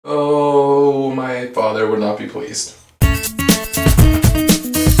Oh, my father would not be pleased.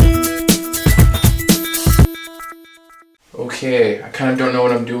 Okay, I kind of don't know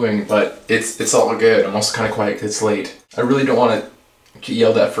what I'm doing, but it's all good. I'm also kind of quiet because it's late. I really don't want to get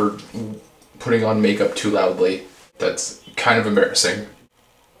yelled at for putting on makeup too loudly. That's kind of embarrassing.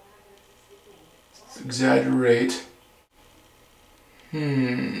 Let's exaggerate.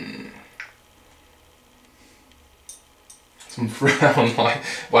 Some frown line.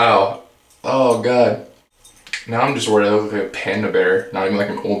 Wow. Oh god. Now I'm just worried I look like a panda bear, not even like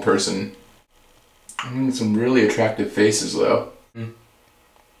an old person. I'm getting some really attractive faces though.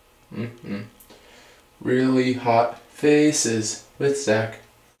 Really hot faces with Zach.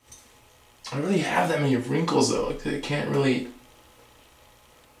 I don't really have that many wrinkles though. Like I can't really.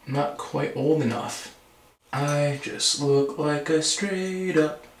 I'm not quite old enough. I just look like a straight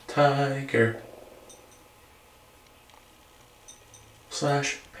up tiger.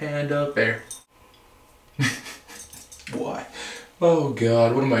 / panda bear. Why? Oh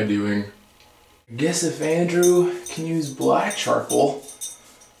god, what am I doing? I guess if Andrew can use black charcoal,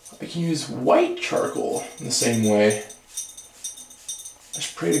 I can use white charcoal in the same way. I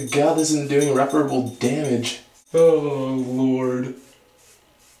just pray to God this isn't doing irreparable damage. Oh Lord.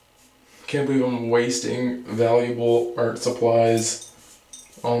 Can't believe I'm wasting valuable art supplies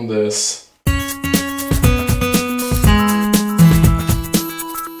on this.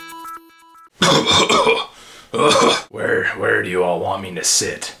 Where do you all want me to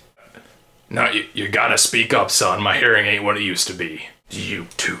sit? No, you gotta speak up, son. My hearing ain't what it used to be.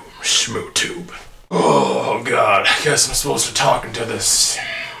 YouTube, schmootube. Oh god, I guess I'm supposed to talk into this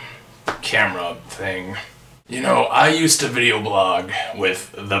camera thing. You know, I used to video blog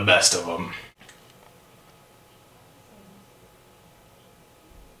with the best of them.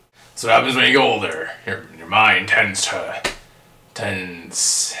 So what happens when you get older? Your mind tends.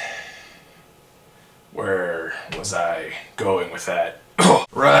 Where was I going with that?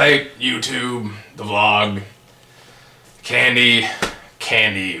 Right, YouTube, the vlog, candy,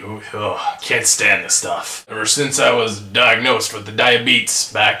 can't stand this stuff. Ever since I was diagnosed with the diabetes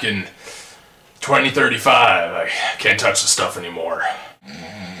back in 2035, I can't touch the stuff anymore.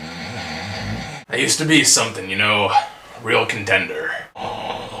 I used to be something, you know, real contender.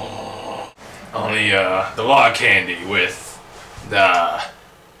 On the VlogCandy with the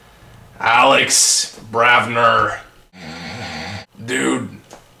Alex Bravner. Dude,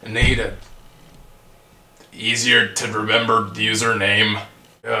 I need a easier to remember username.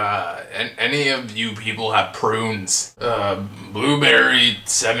 And any of you people have prunes? Blueberry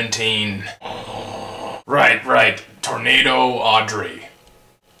 17. Right. Tornado Audrey.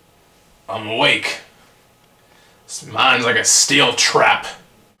 I'm awake. Mine's like a steel trap.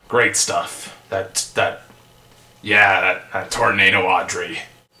 Great stuff. That Tornado Audrey.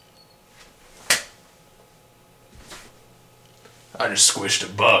 I just squished a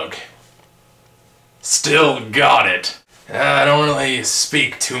bug. Still got it. I don't really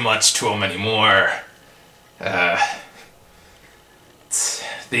speak too much to him anymore.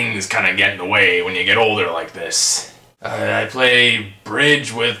 Things kind of get in the way when you get older like this. I play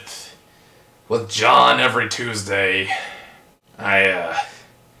bridge with John every Tuesday. I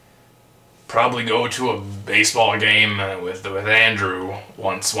probably go to a baseball game with Andrew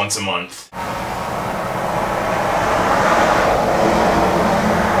once a month.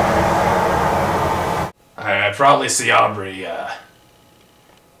 I probably see Aubrey at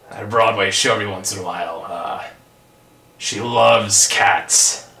a Broadway show every once in a while. She loves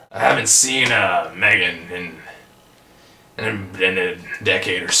cats. I haven't seen Megan in a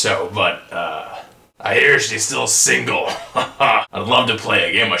decade or so, but I hear she's still single. I'd love to play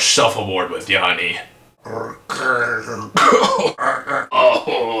a game of shuffleboard with you, honey. I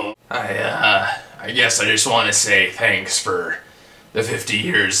guess I just want to say thanks for the 50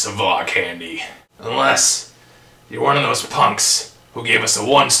 years of VlogCandy. Unless you're one of those punks who gave us a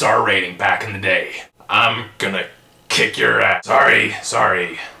 1-star rating back in the day, I'm gonna kick your ass.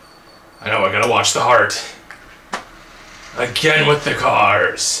 Sorry. I know I gotta watch the heart. Again with the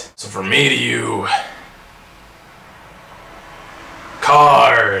cars. So from me to you,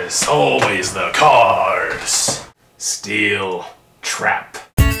 cars, always the cars. Steel trap.